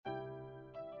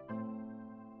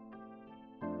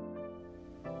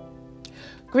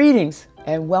Greetings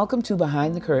and welcome to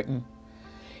Behind the Curtain.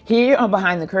 Here on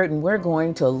Behind the Curtain, we're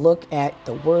going to look at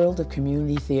the world of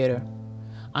community theater.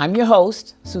 I'm your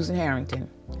host, Susan Harrington.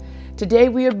 Today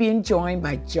we are being joined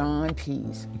by John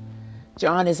Pease.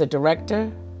 John is a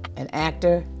director, an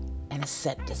actor, and a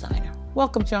set designer.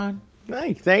 Welcome, John.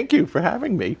 Hey, thank you for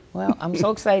having me. Well, I'm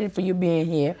so excited for you being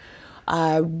here.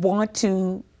 I want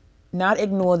to not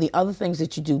ignore the other things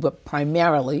that you do, but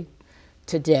primarily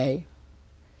today,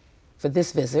 for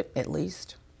this visit at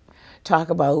least, talk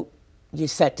about your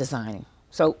set designing.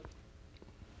 So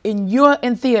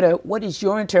in theater, what is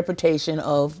your interpretation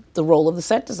of the role of the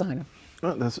set designer?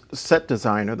 Well, the set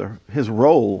designer, his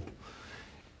role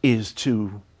is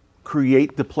to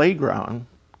create the playground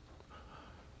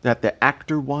that the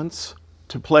actor wants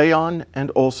to play on, and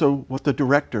also what the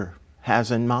director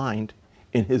has in mind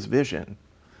in his vision.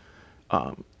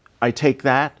 I take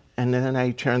that and then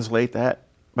I translate that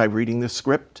by reading the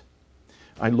script.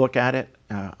 I look at it,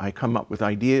 I come up with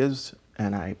ideas,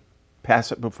 and I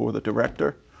pass it before the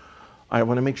director. I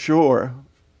want to make sure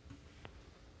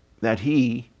that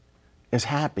he is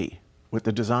happy with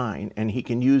the design and he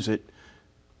can use it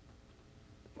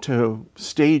to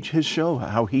stage his show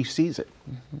how he sees it.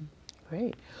 Mm-hmm.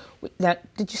 Great. Now,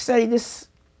 did you study this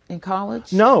in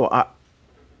college? No,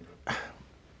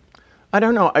 I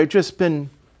don't know. I've just been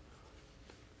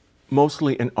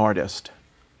mostly an artist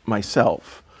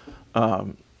myself.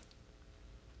 I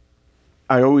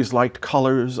always liked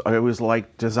colors. I always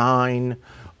liked design.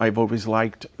 I've always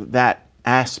liked that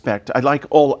aspect. I like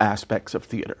all aspects of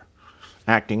theater,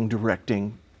 acting,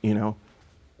 directing,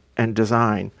 and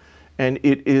design. And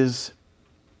it is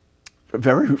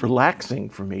very relaxing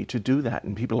for me to do that.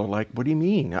 And people are like, what do you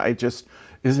mean?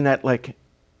 Isn't that like,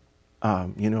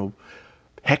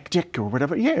 hectic or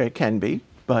whatever? Yeah, it can be,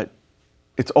 but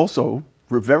it's also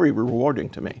very rewarding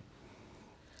to me.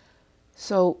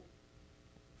 So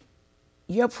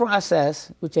your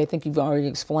process, which I think you've already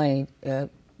explained,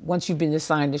 once you've been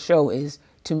assigned the show, is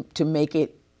to make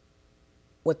it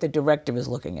what the director is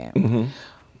looking at. Mm-hmm.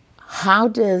 How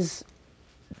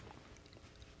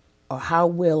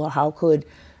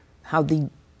the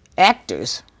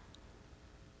actors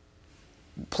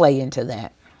play into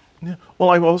that? Yeah. Well,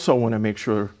 I also want to make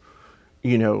sure,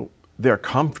 they're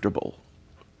comfortable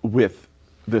with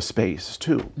the space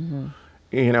too.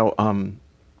 Mm-hmm.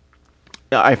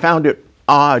 I found it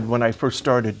odd when I first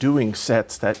started doing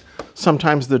sets that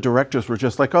sometimes the directors were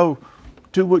just like, oh,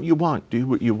 do what you want.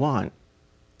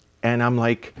 And I'm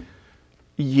like,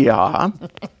 yeah.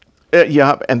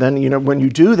 Yeah, and then, when you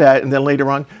do that, and then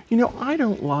later on, I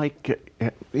don't like it.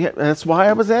 Yeah, that's why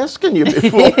I was asking you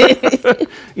before.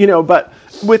 But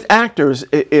with actors,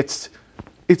 it's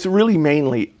really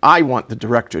mainly, I want the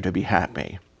director to be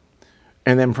happy.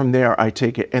 And then from there, I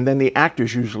take it, and then the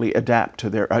actors usually adapt to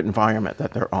their environment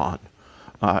that they're on.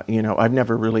 I've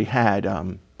never really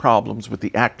had problems with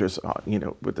the actors,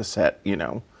 with the set,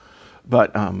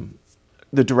 But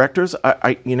the directors,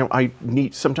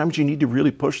 sometimes you need to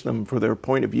really push them for their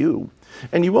point of view.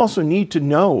 And you also need to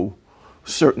know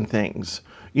certain things.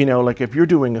 Like if you're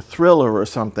doing a thriller or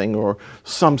something, or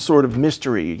some sort of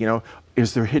mystery,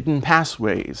 is there hidden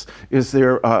pathways? Is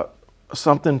there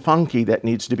something funky that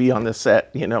needs to be on the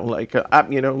set? Like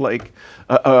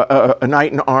a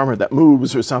knight in armor that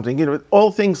moves or something.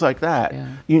 All things like that. Yeah.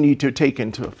 You need to take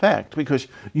into effect because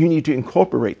you need to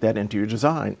incorporate that into your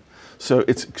design. So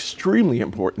it's extremely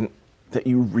important that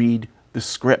you read the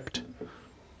script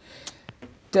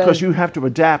because you have to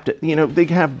adapt it. They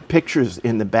have pictures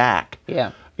in the back,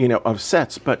 of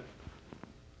sets, but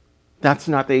that's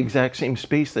not the exact same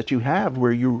space that you have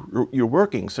where you're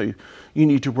working. So you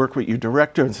need to work with your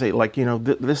director and say, like,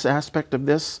 this aspect of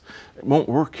this won't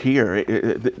work here.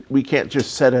 We can't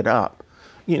just set it up.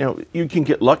 You can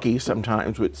get lucky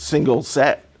sometimes with single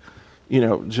set.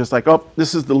 Just like, oh,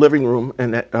 this is the living room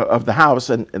of the house,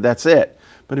 and that's it.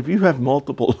 But if you have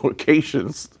multiple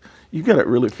locations, you got to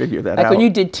really figure that out. Like when you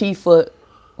did T for,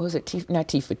 what was it? Not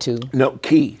T for two. No,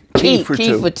 Key for two.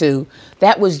 Key for two.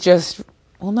 That was just,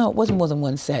 well, no, it wasn't more than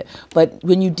one set. But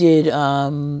when you did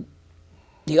The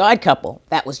Odd Couple,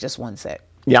 that was just one set.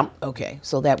 Yeah. Okay,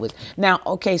 so that was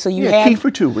so you had... Key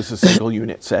for two was a single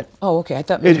unit set. Oh, okay. I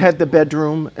thought it had the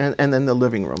bedroom and then the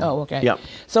living room. Oh, okay. Yeah.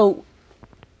 So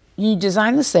you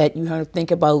design the set, you have to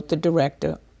think about the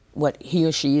director, what he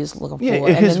or she is looking for,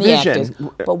 and his then the vision. actors.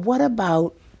 But what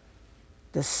about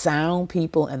the sound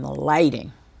people and the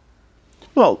lighting?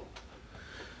 Well,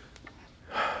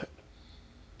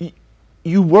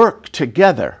 you work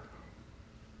together.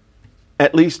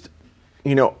 At least,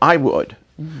 I would.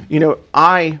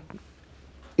 Mm-hmm.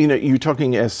 You're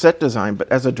talking as set design,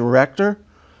 but as a director,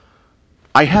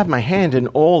 I have my hand in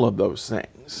all of those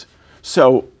things.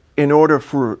 So in order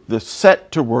for the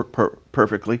set to work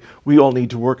perfectly, we all need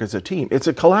to work as a team. It's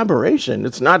a collaboration.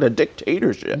 It's not a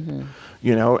dictatorship,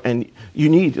 you know, and you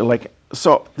need like,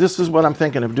 so this is what I'm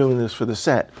thinking of doing this for the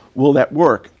set. Will that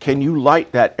work? Can you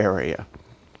light that area?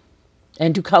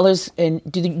 And do colors, and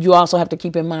do you also have to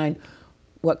keep in mind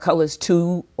what colors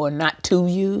to or not to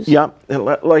use? Yeah, and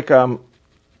like,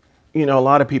 you know, a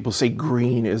lot of people say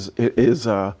green is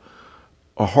a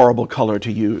horrible color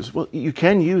to use. Well, you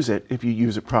can use it if you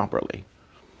use it properly,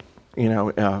 you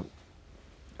know,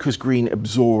 because green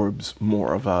absorbs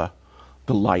more of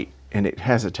the light, and it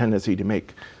has a tendency to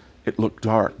make it look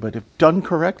dark. But if done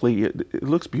correctly, it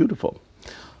looks beautiful.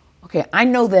 Okay, I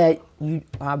know that you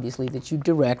obviously that you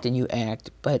direct and you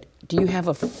act, but do you have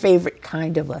a favorite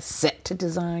kind of a set to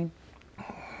design?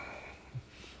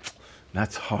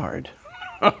 That's hard.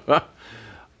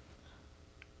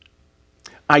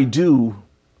 I do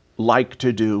like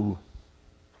to do,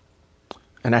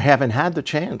 and I haven't had the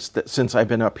chance that since I've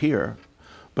been up here,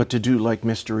 but to do like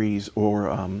mysteries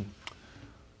or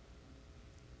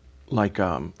like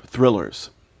thrillers.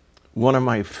 One of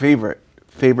my favorite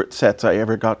sets I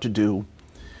ever got to do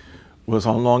was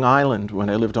on Long Island when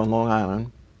I lived on Long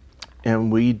Island,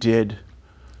 and we did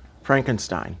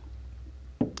Frankenstein.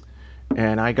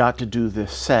 And I got to do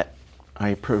this set.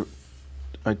 I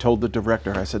told the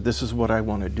director, I said, this is what I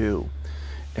want to do.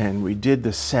 And we did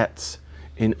the sets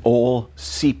in all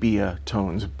sepia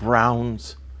tones,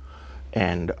 browns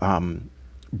and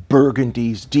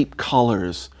burgundies, deep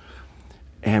colors.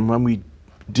 And when we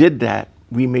did that,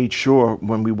 we made sure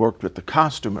when we worked with the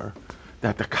costumer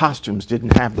that the costumes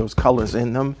didn't have those colors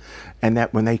in them, and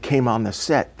that when they came on the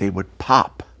set, they would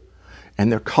pop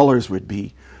and their colors would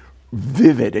be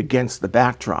vivid against the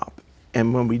backdrop.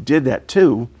 And when we did that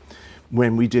too,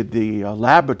 when we did the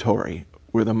laboratory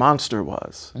where the monster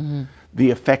was, the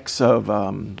effects of,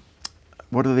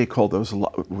 what do they call those,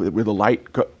 where the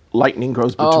lightning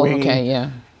goes between? Oh, okay,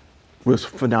 yeah. Was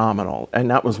phenomenal. And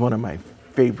that was one of my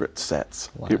favorite sets.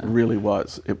 Wow. It really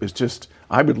was. It was just,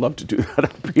 I would love to do that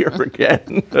up here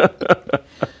again.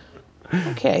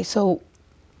 Okay, so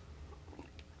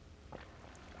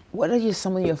what are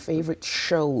some of your favorite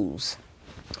shows?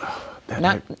 And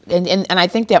I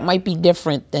think that might be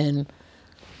different than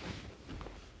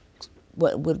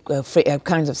what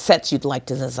kinds of sets you'd like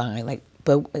to design, like,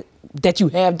 but that you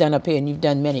have done up here, and you've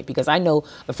done many. Because I know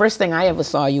the first thing I ever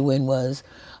saw you in was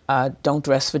Don't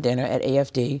Dress for Dinner at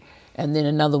AFD, and then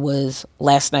another was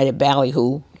Last Night at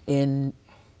Ballyhoo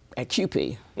at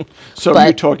QP. So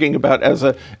you're talking about as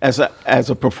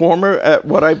a performer at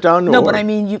what I've done? No, or? but I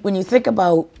mean, when you think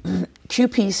about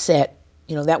QP set,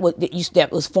 you know, that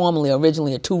was formerly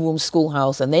originally a 2-room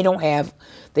schoolhouse, and they don't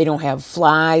have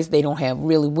flies, they don't have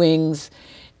really wings,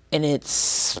 and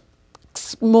it's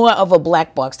more of a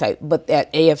black box type. But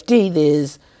at AFD,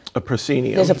 there's a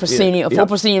proscenium. There's a proscenium, a full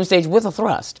proscenium stage with a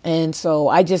thrust, and so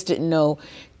I just didn't know.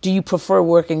 Do you prefer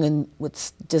working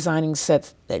with designing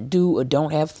sets that do or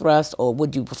don't have thrust, or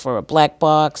would you prefer a black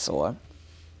box? Or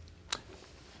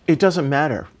it doesn't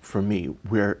matter for me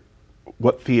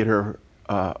what theater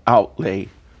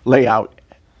layout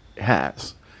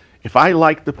has. If I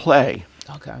like the play,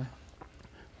 okay,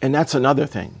 and that's another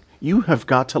thing, you have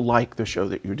got to like the show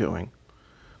that you're doing,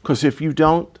 because if you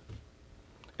don't,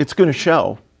 it's going to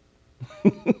show.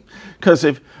 Because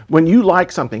when you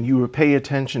like something, you pay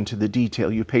attention to the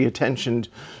detail, you pay attention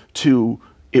to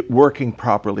it working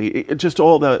properly, just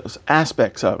all those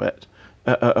aspects of it,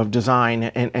 of design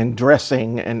and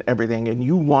dressing and everything, and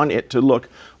you want it to look,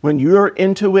 when you're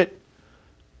into it,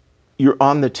 you're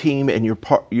on the team and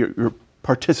you're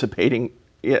participating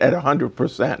at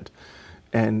 100%,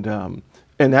 and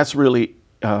that's really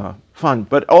fun.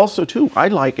 But also too, I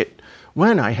like it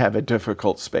when I have a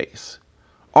difficult space.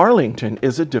 Arlington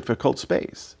is a difficult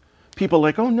space. People are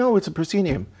like, oh no, it's a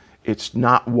proscenium. It's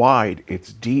not wide,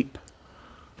 it's deep.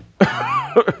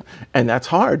 And that's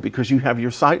hard because you have your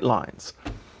sight lines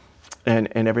and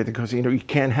everything, because you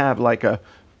can't have like go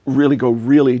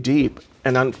really deep.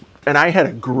 And I had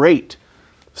a great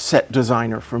set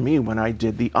designer for me when I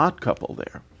did The Odd Couple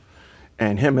there.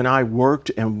 And him and I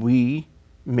worked, and we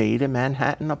made a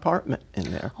Manhattan apartment in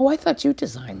there. Oh, I thought you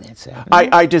designed that set. No?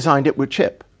 I designed it with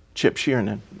Chip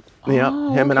Shearnan.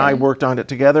 Yeah, him and I worked on it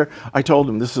together. I told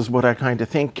him, this is what I kind of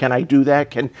think. Can I do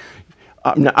that?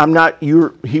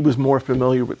 He was more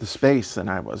familiar with the space than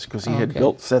I was, because he had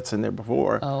built sets in there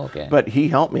before. Oh, okay. But he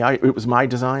helped me. It was my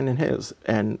design and his,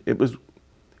 and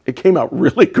it came out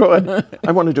really good.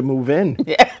 I wanted to move in.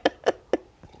 Yeah.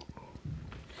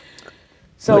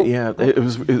 So but yeah, it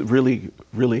was really,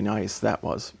 really nice. That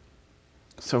was.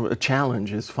 So a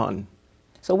challenge is fun.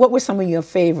 So what were some of your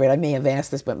favorite, I may have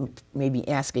asked this, but maybe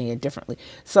asking it differently,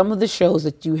 some of the shows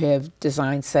that you have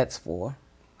designed sets for,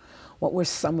 what were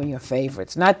some of your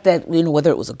favorites? Not that,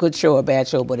 whether it was a good show or a bad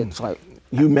show, but it's like...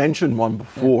 You mentioned one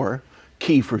before,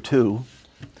 Key for Two.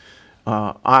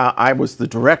 I was the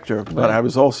director, but I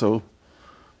was also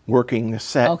working the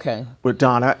set with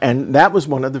Donna, and that was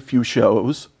one of the few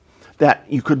shows that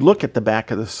you could look at the back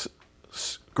of the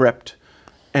script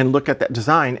and look at that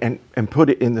design and put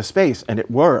it in the space, and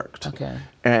it worked. Okay.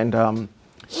 And,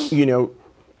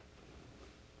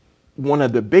 one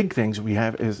of the big things we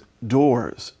have is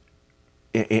doors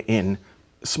in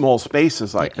small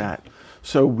spaces like that.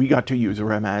 So we got to use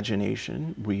our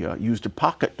imagination. We used a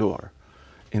pocket door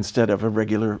instead of a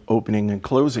regular opening and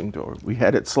closing door. We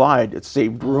had it slide. It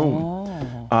saved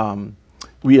room.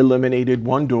 We eliminated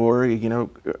one door.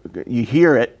 You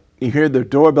hear it. You hear the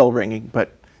doorbell ringing,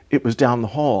 but it was down the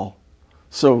hall.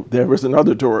 So there was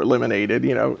another door eliminated,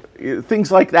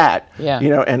 things like that. Yeah.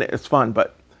 And it's fun.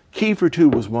 But Key for Two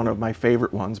was one of my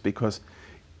favorite ones because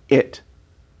it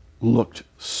looked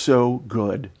so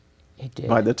good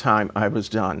by the time I was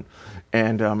done.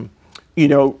 And,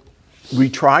 we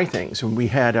try things. And we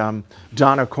had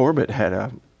Donna Corbett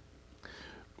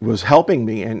was helping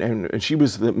me, and she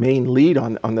was the main lead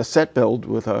on the set build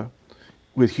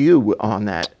with Hugh on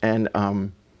that.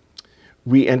 And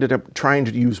we ended up trying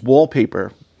to use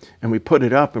wallpaper, and we put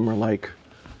it up, and we're like,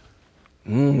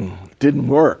 didn't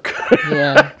work.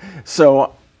 Yeah.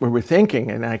 So we were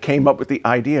thinking, and I came up with the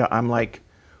idea. I'm like,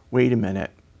 wait a minute,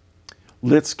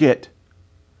 let's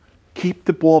keep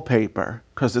the wallpaper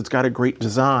because it's got a great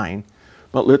design,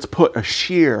 but let's put a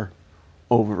sheer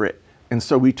over it. And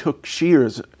so we took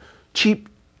shears, cheap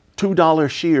 $2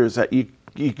 shears that you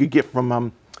could get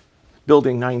from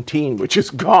Building 19, which is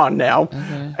gone now.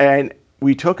 And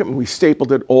we took them and we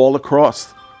stapled it all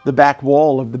across the back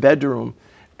wall of the bedroom,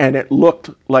 and it looked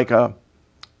like a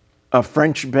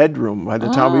French bedroom by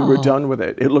the time we were done with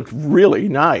it. It looked really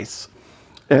nice,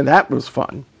 and that was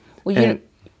fun. Well,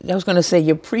 I was going to say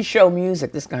your pre-show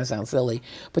music, this kind of sounds silly,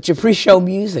 but your pre-show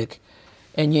music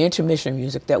and your intermission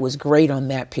music, that was great on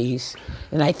that piece.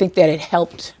 And I think that it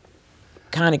helped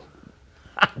kind of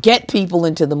get people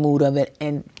into the mood of it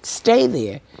and stay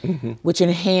there, which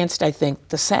enhanced, I think,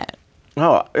 the set.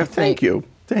 Oh, thank you.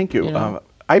 Thank you.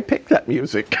 I picked that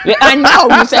music. Yeah, I know.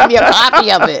 You sent me a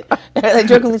copy of it. I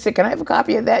jokingly said, "Can I have a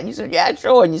copy of that?" And you said, "Yeah,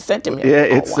 sure." And you sent it to me.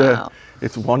 Yeah, wow.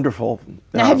 It's wonderful.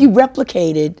 Now, have you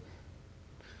replicated?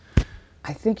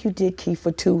 I think you did Key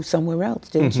for Two somewhere else,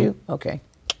 didn't you? Okay.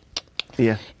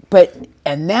 Yeah.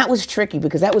 And that was tricky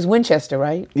because that was Winchester,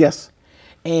 right? Yes.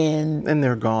 And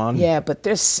they're gone. Yeah, but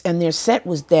their set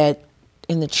was that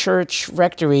in the church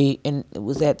rectory, and it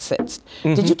was that set.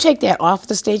 Did you take that off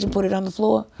the stage and put it on the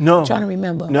floor? No. I'm trying to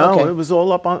remember. No, okay. It was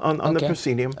all up on the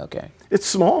proscenium. Okay. It's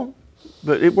small,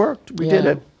 but it worked. We did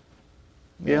it.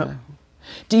 Yeah.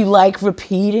 Do you like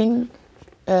repeating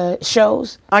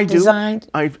shows? I do. Designed?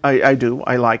 I do.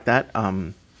 I like that.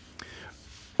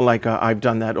 I've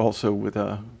done that also with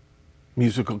a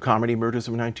musical comedy, Murders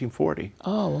of 1940.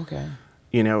 Oh, okay.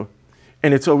 And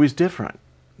it's always different.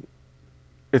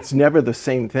 It's never the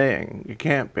same thing. It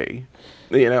can't be,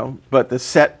 But the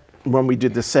set, when we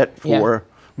did the set for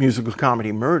musical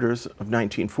comedy Murders of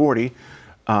 1940,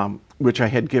 which I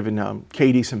had given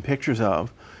Katie some pictures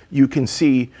of, you can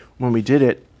see when we did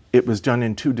it, it was done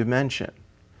in 2 dimensions.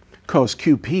 Because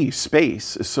QP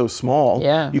space is so small,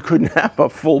 you couldn't have a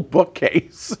full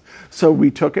bookcase. So we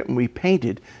took it and we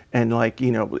painted. And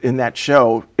in that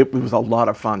show, it was a lot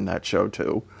of fun, that show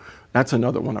too. That's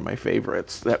another one of my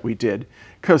favorites that we did.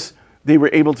 Because they were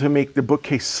able to make the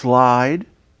bookcase slide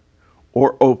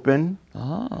or open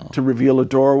to reveal a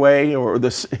doorway or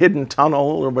this hidden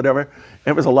tunnel or whatever.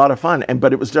 It was a lot of fun.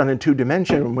 But it was done in 2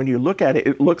 dimensions. And when you look at it,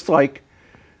 it looks like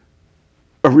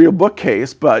a real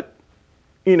bookcase, but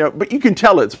you can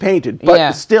tell it's painted,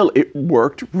 but still it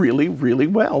worked really, really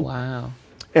well. Wow.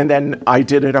 And then I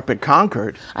did it up at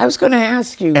Concord. I was going to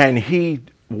ask you. And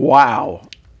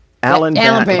Alan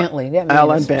Bentley.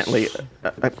 Alan Bentley.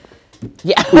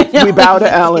 We bow to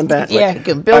Alan Bentley. Yeah, he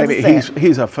can build a set.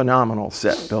 He's a phenomenal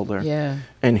set builder. Yeah.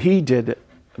 And he did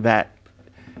that.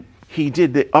 He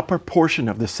did the upper portion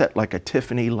of the set like a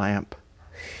Tiffany lamp.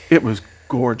 It was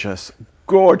gorgeous.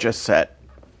 Gorgeous set.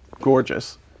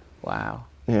 Gorgeous. Wow.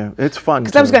 Yeah, it's fun.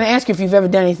 Because I was going to ask you if you've ever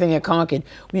done anything at Concord,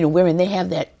 wherein they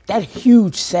have that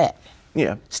huge set.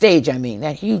 Yeah. Stage,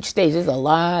 that huge stage. There's a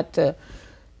lot to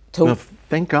well,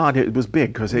 thank God it was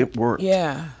big because it worked.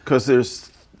 Yeah. Because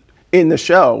in the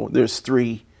show, there's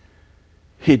 3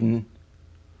 hidden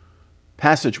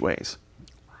passageways.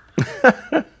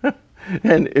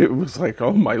 And it was like,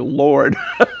 oh my Lord.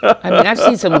 I mean, I've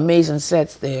seen some amazing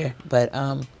sets there, but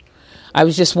I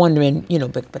was just wondering,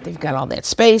 but they've got all that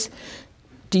space.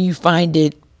 Do you find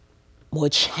it more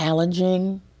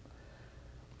challenging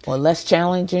or less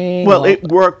challenging? Well, it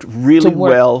worked really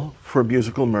work- well for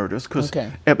Musical Murders because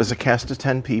Okay. it was a cast of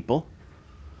 10 people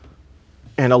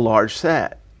and a large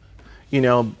set.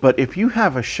 But if you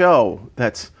have a show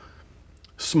that's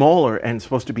smaller and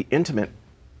supposed to be intimate,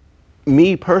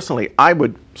 me personally, I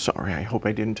hope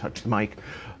I didn't touch the mic.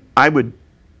 I would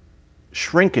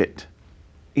shrink it,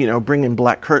 bring in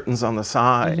black curtains on the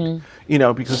side,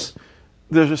 because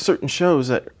there's certain shows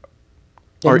that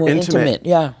They're are more intimate,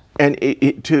 yeah. And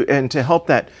to help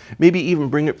that, maybe even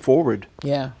bring it forward.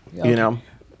 Yeah. Okay.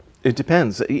 It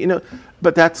depends.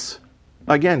 But that's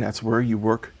where you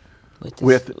work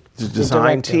with the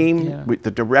design director, team, yeah. with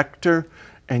the director,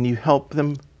 and you help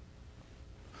them.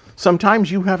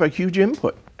 Sometimes you have a huge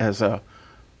input as a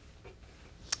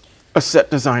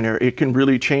set designer. It can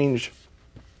really change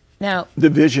Now, the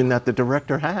vision that the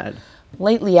director had.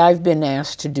 lately I've been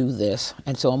asked to do this,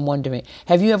 and so I'm wondering,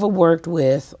 have you ever worked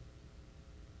with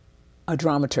a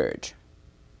dramaturge?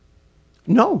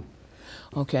 No.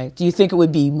 Okay. Do you think it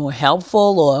would be more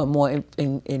helpful or more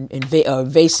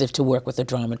invasive to work with a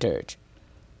dramaturge?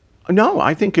 No,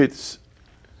 I think it's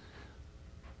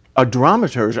a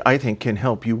dramaturge. I think can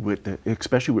help you with,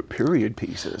 especially with period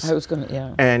pieces. I was gonna,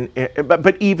 yeah. And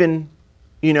but even,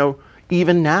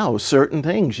 even now, certain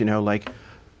things, like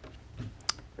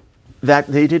that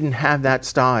they didn't have that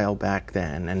style back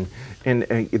then, and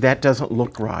that doesn't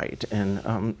look right.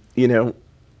 And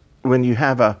when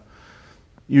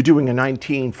you're doing a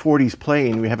 1940s play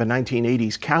and you have a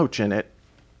 1980s couch in it,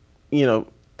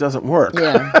 doesn't work.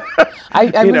 Yeah.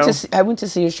 I went to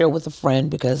see a show with a friend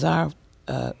because our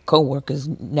co-worker's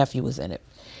nephew was in it.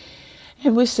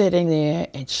 And we're sitting there,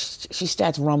 and she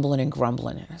starts rumbling and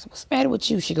grumbling. And I said, "What's the matter with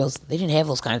you?" She goes, "They didn't have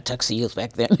those kind of tuxedos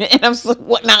back then." And I'm like,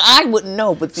 "What?" Now, I wouldn't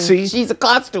know, but see, she's a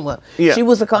costumer. Yeah. She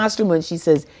was a costumer, and she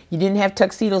says, "You didn't have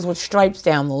tuxedos with stripes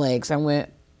down the legs." I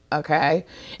went, "Okay."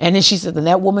 And then she said, "Then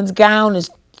that woman's gown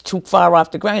is too far off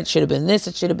the ground. It should have been this,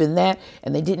 it should have been that."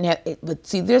 And they didn't have it. But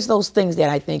see, there's those things that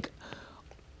I think,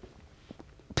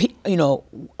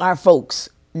 our folks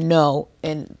know,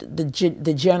 and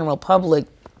the general public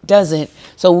doesn't.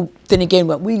 So then again,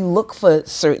 when we look for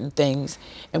certain things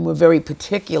and we're very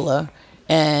particular,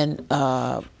 and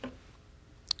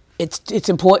it's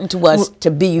important to us to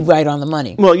be right on the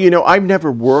money. Well, I've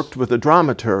never worked with a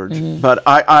dramaturge, but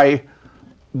I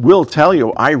will tell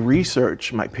you, I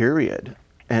research my period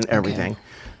and everything. Okay.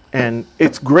 And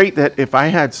it's great that if I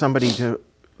had somebody to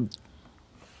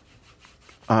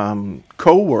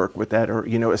co-work with that or,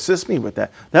 assist me with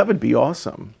that, that would be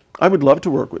awesome. I would love to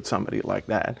work with somebody like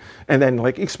that. And then,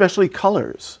 especially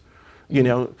colors.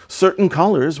 Certain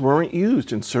colors weren't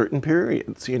used in certain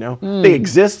periods, They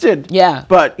existed. Yeah.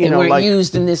 But, they weren't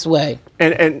used in this way.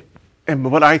 And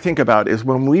what I think about is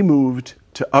when we moved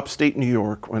to upstate New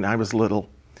York when I was little,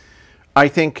 I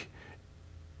think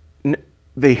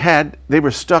they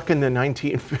were stuck in the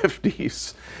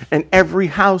 1950s, and every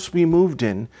house we moved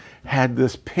in had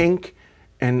this pink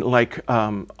and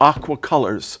aqua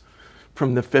colors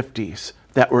from the 50s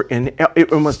that were in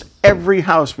almost every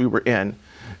house we were in.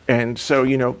 And so,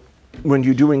 when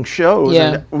you're doing shows,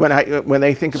 Yeah. and when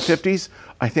I think of 50s,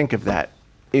 I think of that,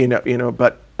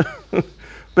 but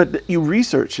but you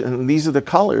research, and these are the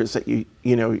colors that you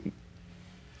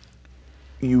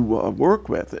work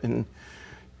with. And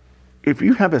if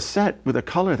you have a set with a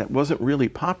color that wasn't really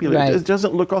popular, Right. it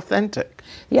doesn't look authentic.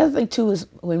 The other thing too is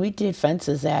when we did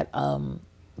fences at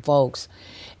Folks,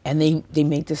 and they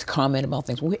made this comment about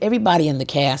things. Everybody in the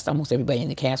cast, almost everybody in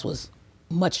the cast, was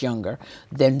much younger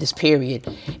than this period,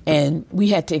 and we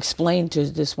had to explain to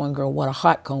this one girl what a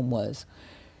hot comb was.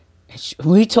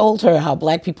 We told her how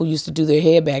black people used to do their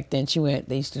hair back then. She went,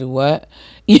 "They used to do what?"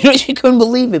 She couldn't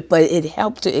believe it, but it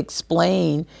helped to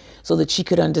explain so that she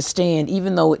could understand,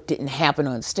 even though it didn't happen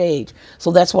on stage.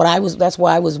 So that's why I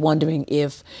was wondering,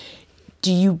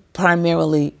 do you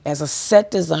primarily, as a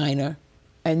set designer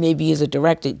and maybe as a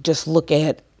director, just look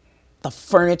at the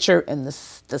furniture and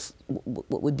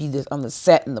what would be on the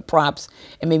set and the props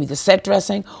and maybe the set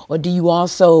dressing, or do you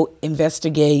also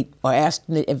investigate or ask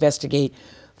them to investigate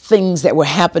things that were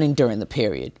happening during the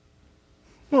period?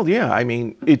 Well, yeah. I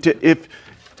mean, if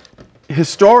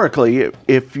historically,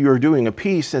 if you're doing a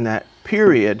piece in that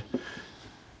period,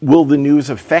 will the news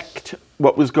affect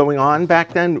what was going on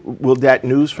back then? Will that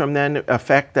news from then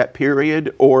affect that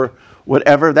period or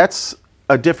whatever? That's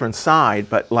a different side.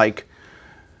 But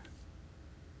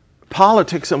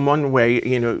politics in one way,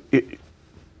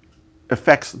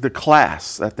 affects the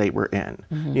class that they were in.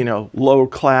 You know, low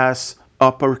class,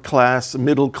 upper class,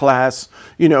 middle class.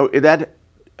 You know, that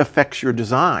affects your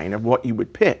design of what you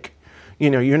would pick. You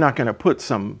know, you're not going to put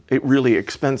some really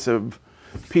expensive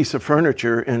piece of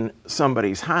furniture in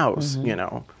somebody's house. You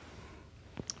know,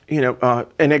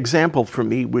 an example for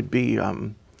me would be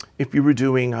if you were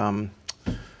doing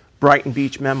Brighton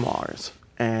Beach memoirs,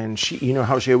 and she, you know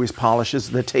how she always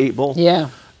polishes the table. Yeah.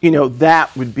 You know,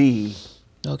 that would be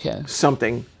Okay.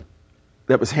 something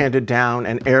that was handed down,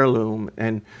 an heirloom,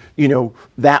 and you know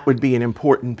that would be an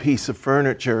important piece of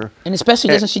furniture. And especially,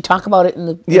 doesn't she talk about it in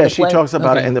the Yeah, the she play? talks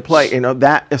about it Okay. in the play. You know,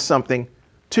 that is something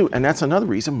too, and that's another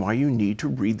reason why you need to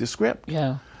read the script.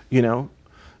 Yeah. You know,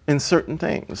 in certain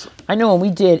things. I know when we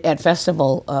did at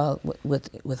festival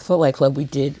with Footlight Club, we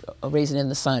did a Raisin in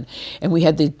the Sun, and we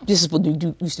had this is what we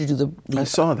used to do the I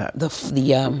saw that.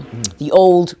 the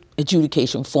old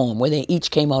adjudication form where they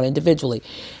each came out individually,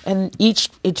 and each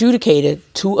adjudicator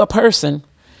to a person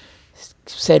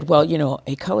said, well, you know,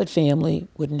 a colored family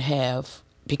wouldn't have,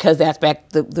 because that's back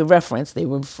the reference, they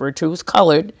were referred to as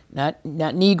colored, not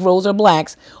Negroes or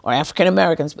blacks or African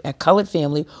Americans. A colored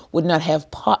family would not have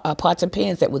pots and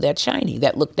pans that were that shiny,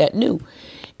 that looked that new.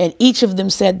 And each of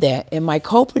them said that. And my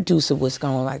co-producer was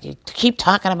going like, you keep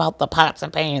talking about the pots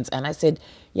and pans. And I said,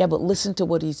 yeah, but listen to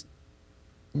what he's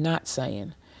not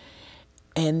saying.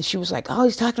 And she was like, oh,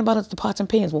 he's talking about the pots and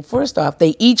pans. Well, first off,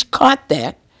 they each caught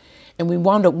that, and we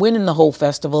wound up winning the whole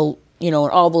festival, you know,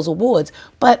 and all those awards.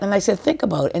 But, and I said, think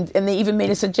about it. And they even made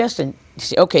a suggestion. She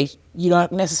said, okay, you're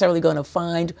not necessarily going to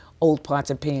find old pots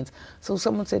and pans. So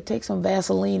someone said, take some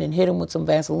Vaseline and hit them with some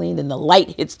Vaseline, and the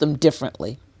light hits them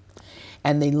differently.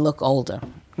 And they look older.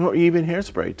 Well, even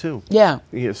hairspray too. Yeah.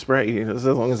 You spray, you know, as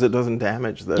long as it doesn't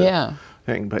damage the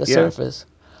thing. But The yeah. surface.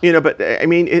 You know, but I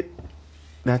mean,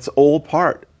 that's all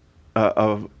part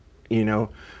of, you know,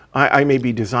 I may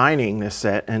be designing this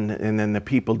set, and then the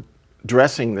people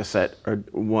dressing the set are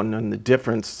one and the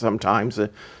difference sometimes,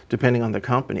 depending on the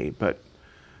company. But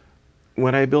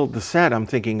when I build the set, I'm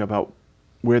thinking about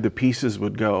where the pieces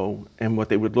would go and what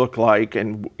they would look like,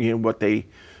 and you know what they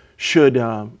should,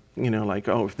 you know, like,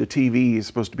 oh, if the TV is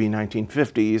supposed to be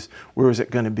 1950s, where is it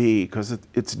going to be? Because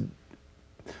it's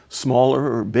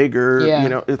smaller or bigger, Yeah. you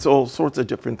know, it's all sorts of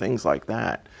different things like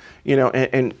that, you know,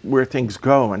 and where things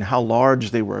go and how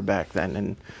large they were back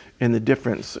then, and the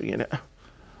difference, you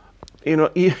know,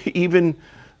 even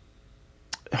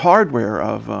hardware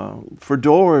of for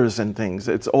doors and things,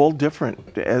 it's all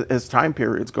different as time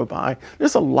periods go by.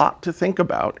 There's a lot to think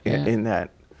about in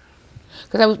that.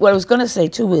 Because what I was going to say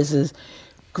too is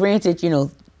granted, you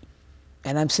know,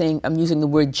 and I'm using the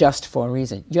word just for a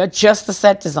reason. You're just the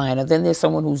set designer. Then there's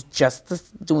someone who's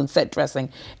just doing set dressing,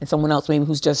 and someone else maybe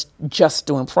who's just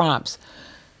doing props.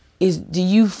 Do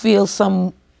you feel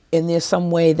there's some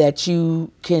way that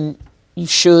you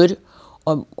should,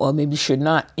 or maybe should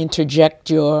not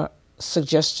interject your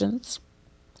suggestions?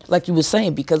 Like you were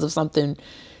saying, because of something,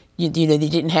 you know, they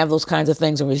didn't have those kinds of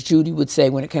things, or as Judy would say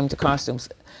when it came to costumes,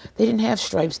 they didn't have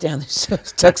stripes down their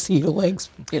tuxedo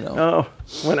legs, you know.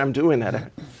 Oh, when I'm doing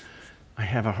that, I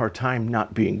have a hard time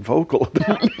not being vocal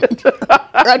about it.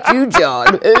 Not you,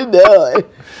 John. Oh, boy.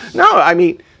 No, I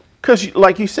mean, because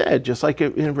like you said, just like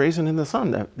in Raisin in the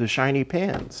Sun, the shiny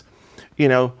pans, you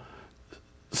know,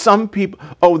 some people,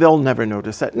 oh, they'll never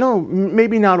notice that. No,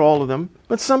 maybe not all of them,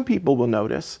 but some people will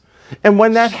notice. And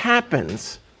when that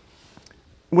happens,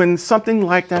 when something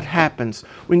like that happens,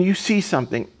 when you see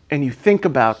something and you think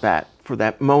about that for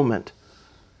that moment,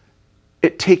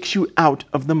 it takes you out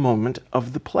of the moment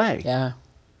of the play. Yeah.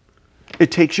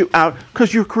 It takes you out,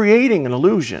 because you're creating an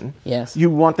illusion. Yes. You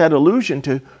want that illusion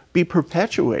to be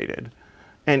perpetuated.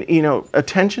 And, you know,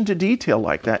 attention to detail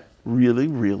like that really,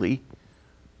 really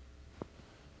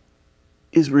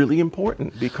is really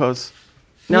important, because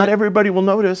not everybody will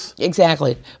notice.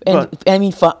 Exactly. And I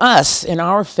mean, for us in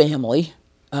our family,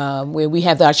 where we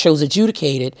have our shows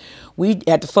adjudicated, we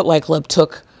at the Footlight Club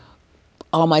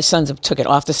all my sons took it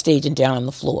off the stage and down on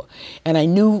the floor. And I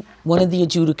knew one of the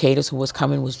adjudicators who was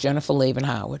coming was Jennifer Laban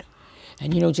Howard.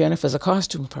 And you know, Jennifer's a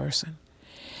costume person.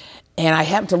 And I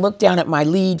happened to look down at my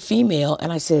lead female,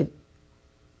 and I said,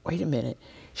 wait a minute.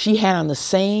 She had on the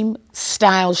same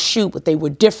style shoe, but they were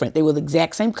different. They were the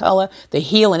exact same color. The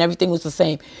heel and everything was the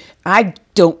same. I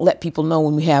don't let people know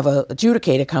when we have a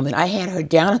adjudicator coming. I had her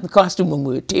down in the costume when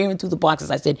we were tearing through the boxes.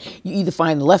 I said, you either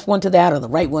find the left one to that or the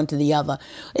right one to the other.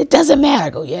 It doesn't matter. I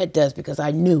go, yeah, it does, because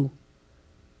I knew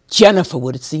Jennifer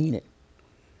would have seen it,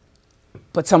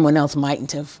 but someone else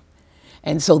mightn't have.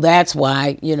 And so that's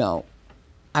why, you know,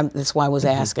 That's why I was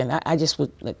asking. I just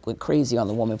went crazy on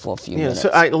the woman for a few Yeah, minutes. so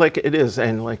it is,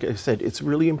 and like I said, it's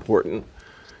really important,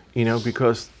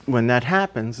 because when that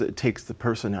happens, it takes the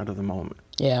person out of the moment.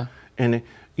 Yeah. And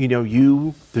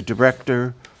you, the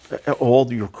director,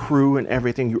 all your crew and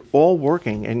everything, you're all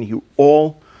working, and you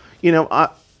all,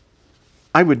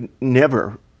 I would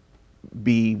never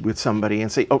be with somebody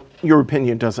and say, "Oh, your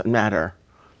opinion doesn't matter."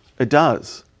 It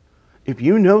does. If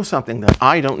you know something that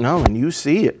I don't know and you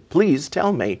see it, please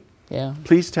tell me. Yeah.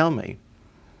 Please tell me.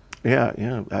 Yeah.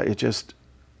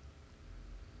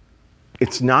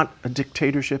 It's not a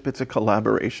dictatorship, it's a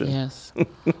collaboration. Yes.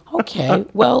 Okay.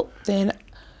 Well, then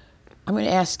I'm going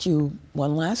to ask you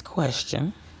one last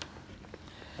question.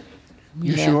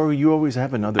 You sure? You always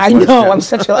have another I question. know. I'm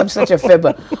such a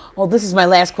fibber. Oh, this is my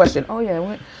last question. Oh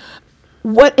yeah.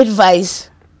 What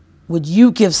advice would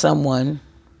you give someone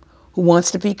who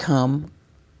wants to become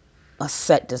a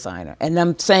set designer? And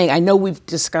I'm saying, I know we've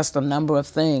discussed a number of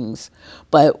things,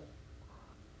 but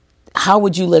how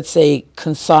would you, let's say,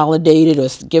 consolidate it or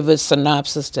give a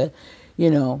synopsis to,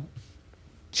 Joe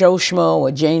Schmo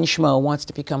or Jane Schmo wants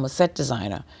to become a set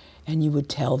designer, and you would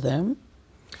tell them?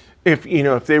 If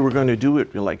they were going to do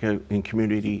it like in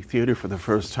community theater for the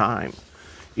first time,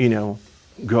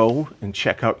 go and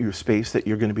check out your space that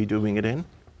you're going to be doing it in.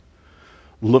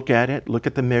 Look at it, look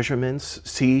at the measurements,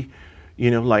 see,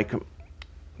 like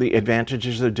the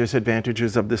advantages or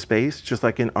disadvantages of the space, just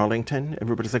like in Arlington.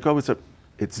 Everybody's like, oh,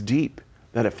 it's deep.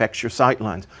 That affects your sight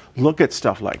lines. Look at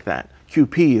stuff like that.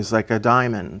 QP is like a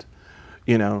diamond.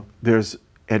 There's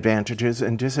advantages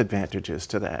and disadvantages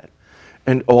to that.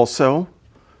 And also,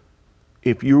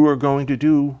 if you are going to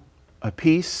do a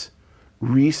piece,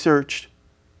 research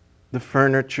the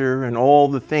furniture and all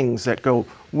the things that go,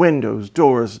 windows,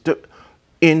 doors,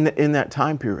 in that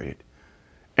time period.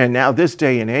 And now this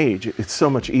day and age, it's so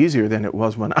much easier than it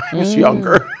was when I was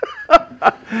younger.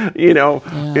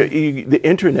 The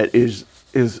internet is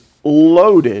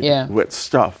loaded with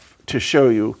stuff to show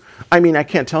you. I mean, I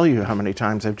can't tell you how many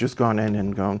times I've just gone in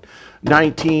and gone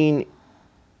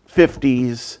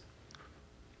 1950s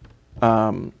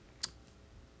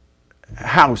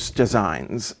house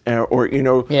designs or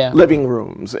living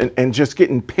rooms and just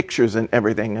getting pictures and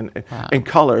everything and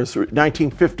colors,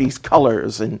 1950s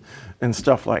colors and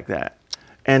stuff like that.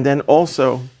 And then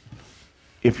also,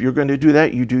 if you're going to do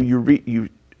that, you do you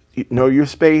know your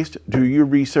space, do your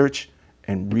research,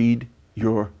 and read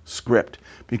your script,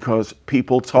 because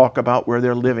people talk about where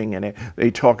they're living in it.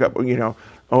 They talk about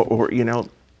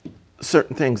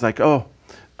certain things like oh,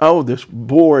 this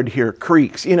board here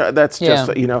creaks. That's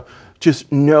just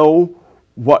just know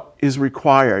what is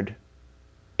required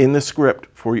in the script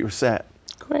for your set.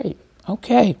 Great.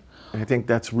 Okay. I think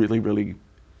that's really, really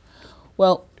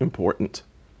important.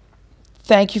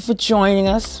 Thank you for joining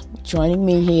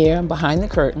me here behind the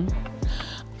curtain.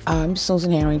 I'm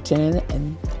Susan Harrington,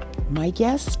 and our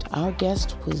guest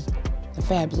was the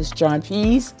fabulous John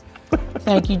Pease.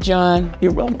 Thank you, John.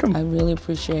 You're welcome. I really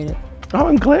appreciate it. Oh,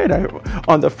 I'm glad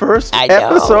on the first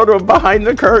episode of Behind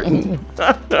the Curtain.